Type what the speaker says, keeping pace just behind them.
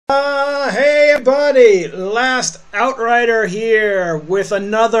Everybody, Last Outrider here with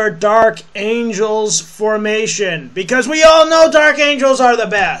another Dark Angels formation, because we all know Dark Angels are the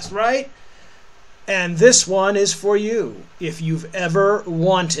best, right? And this one is for you if you've ever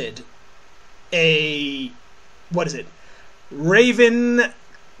wanted a, Raven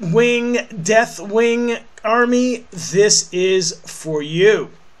Wing, Death Wing army. This is for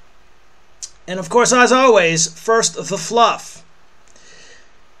you. And of course, as always, first the fluff.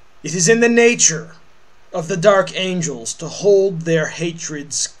 It is in the nature of the Dark Angels to hold their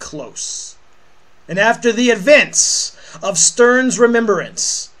hatreds close. And after the events of Stern's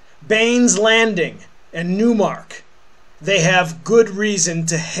Remembrance, Bane's Landing, and Newmark, they have good reason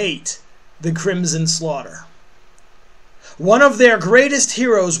to hate the Crimson Slaughter. One of their greatest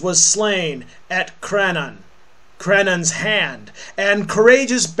heroes was slain at Crannon's hand, and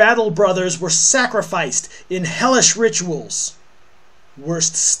courageous battle brothers were sacrificed in hellish rituals.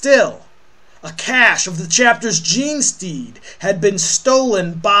 Worst still, a cache of the chapter's gene steed had been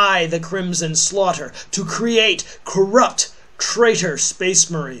stolen by the Crimson Slaughter to create corrupt traitor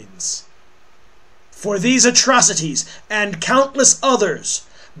space marines. For these atrocities and countless others,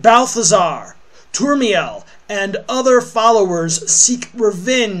 Balthazar, Turmiel, and other followers seek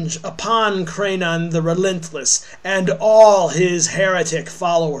revenge upon Crannon the Relentless and all his heretic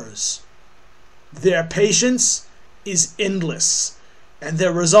followers. Their patience is endless, and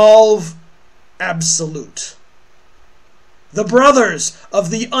their resolve absolute. The brothers of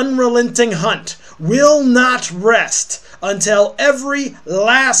the Unrelenting Hunt will not rest until every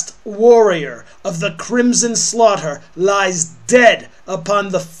last warrior of the Crimson Slaughter lies dead upon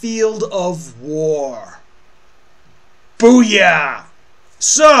the field of war. Booyah!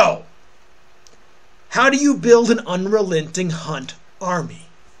 So, how do you build an Unrelenting Hunt army?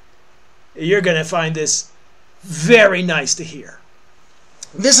 You're going to find this very nice to hear.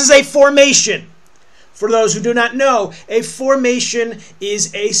 This is a formation. For those who do not know, a formation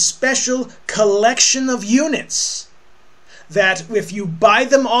is a special collection of units that if you buy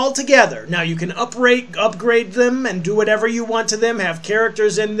them all together, now you can upgrade them and do whatever you want to them, have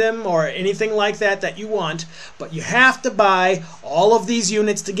characters in them or anything like that that you want, but you have to buy all of these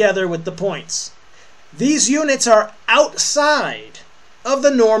units together with the points. These units are outside of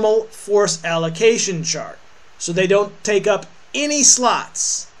the normal force allocation chart, so they don't take up any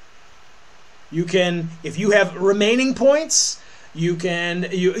slots. You can, if you have remaining points, you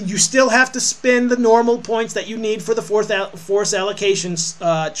still have to spend the normal points that you need for the force allocation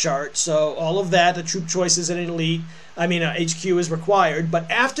chart. So all of that, the troop choices and elite, HQ is required.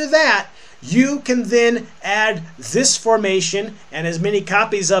 But after that, you can then add this formation and as many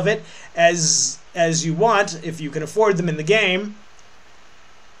copies of it as you want, if you can afford them in the game.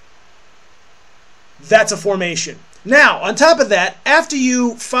 That's a formation. Now, on top of that, after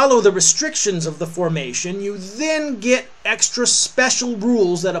you follow the restrictions of the formation, you then get extra special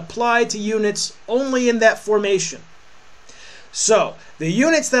rules that apply to units only in that formation. So, the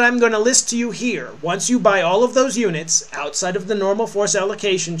units that I'm going to list to you here, once you buy all of those units outside of the normal force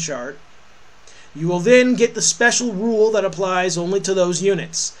allocation chart, you will then get the special rule that applies only to those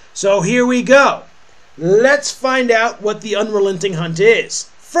units. So here we go. Let's find out what the Unrelenting Hunt is.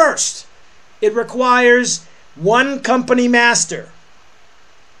 First, it requires 1 company master,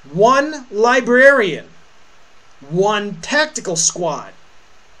 1 librarian, 1 tactical squad,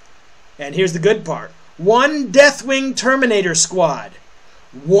 and here's the good part, 1 Deathwing Terminator squad,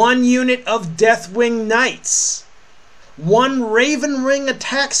 1 unit of Deathwing Knights, 1 Raven Wing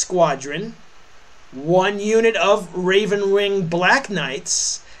attack squadron, 1 unit of Raven Wing Black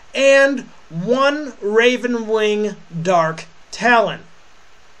Knights, and 1 Raven Wing Dark Talon.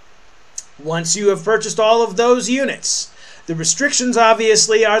 Once you have purchased all of those units, the restrictions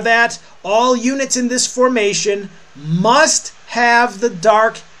obviously are that all units in this formation must have the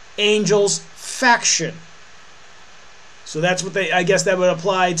Dark Angels faction. So that's what I guess that would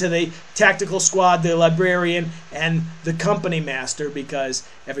apply to the tactical squad, the librarian, and the company master, because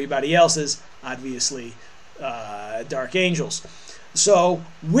everybody else is obviously Dark Angels. So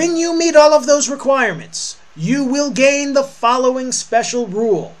when you meet all of those requirements, you will gain the following special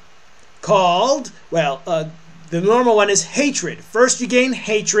rule. Called, the normal one is Hatred. First you gain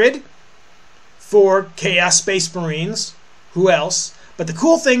Hatred for Chaos Space Marines. Who else? But the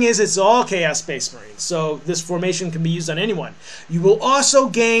cool thing is it's all Chaos Space Marines, so this formation can be used on anyone. You will also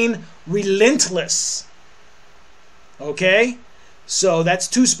gain Relentless. Okay? So that's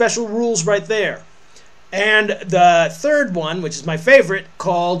 2 special rules right there. And the third one, which is my favorite,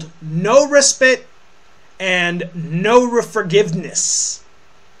 called No Respite and No Forgiveness.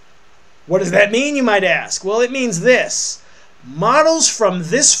 What does that mean, you might ask? Well, it means this. Models from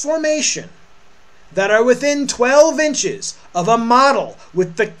this formation that are within 12 inches of a model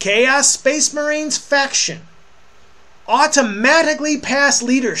with the Chaos Space Marines faction automatically pass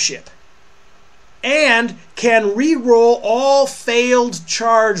leadership and can re-roll all failed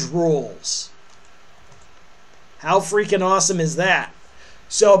charge rolls. How freaking awesome is that?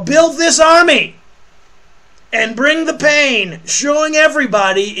 So build this army and bring the pain, showing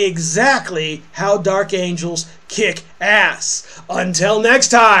everybody exactly how Dark Angels kick ass. Until next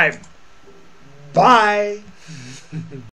time, bye.